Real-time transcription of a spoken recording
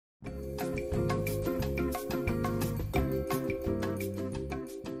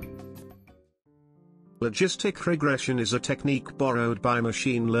Logistic regression is a technique borrowed by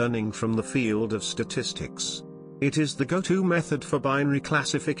machine learning from the field of statistics. It is the go-to method for binary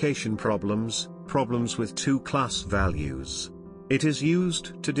classification problems with two class values. It is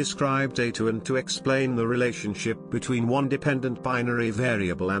used to describe data and to explain the relationship between one dependent binary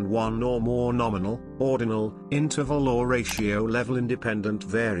variable and one or more nominal, ordinal, interval or ratio level independent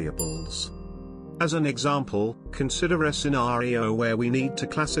variables. As an example, consider a scenario where we need to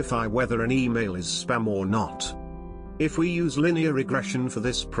classify whether an email is spam or not. If we use linear regression for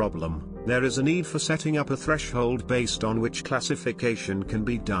this problem, there is a need for setting up a threshold based on which classification can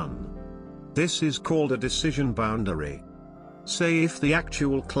be done. This is called a decision boundary. Say if the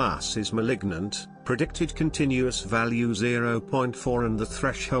actual class is malignant, predicted continuous value 0.4 and the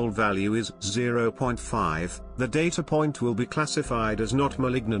threshold value is 0.5, the data point will be classified as not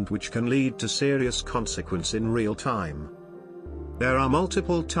malignant, which can lead to serious consequence in real time. There are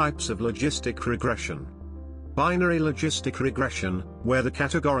multiple types of logistic regression. Binary logistic regression, where the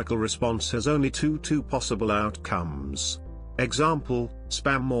categorical response has only two possible outcomes. Example,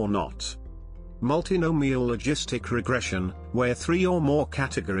 spam or not. Multinomial logistic regression, where three or more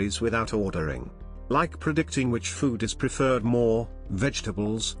categories without ordering. Like predicting which food is preferred more,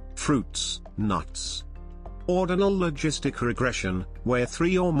 vegetables, fruits, nuts. Ordinal logistic regression, where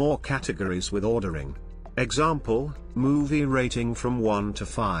three or more categories with ordering. Example, movie rating from 1 to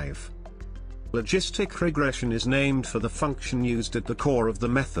 5. Logistic regression is named for the function used at the core of the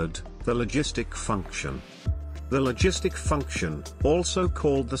method, the logistic function. The logistic function, also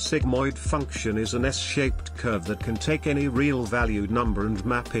called the sigmoid function, is an S-shaped curve that can take any real-valued number and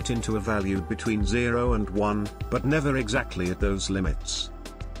map it into a value between 0 and 1, but never exactly at those limits.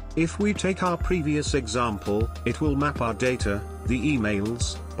 If we take our previous example, it will map our data, the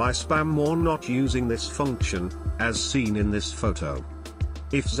emails, by spam or not using this function, as seen in this photo.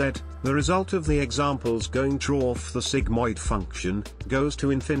 If z, the result of the examples going through off the sigmoid function, goes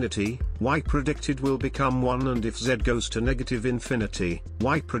to infinity, y predicted will become 1, and if z goes to negative infinity,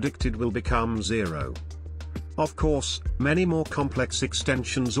 y predicted will become 0. Of course, many more complex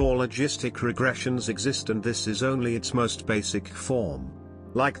extensions or logistic regressions exist, and this is only its most basic form.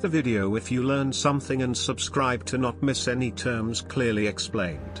 Like the video if you learned something and subscribe to not miss any terms clearly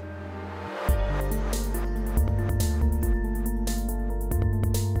explained.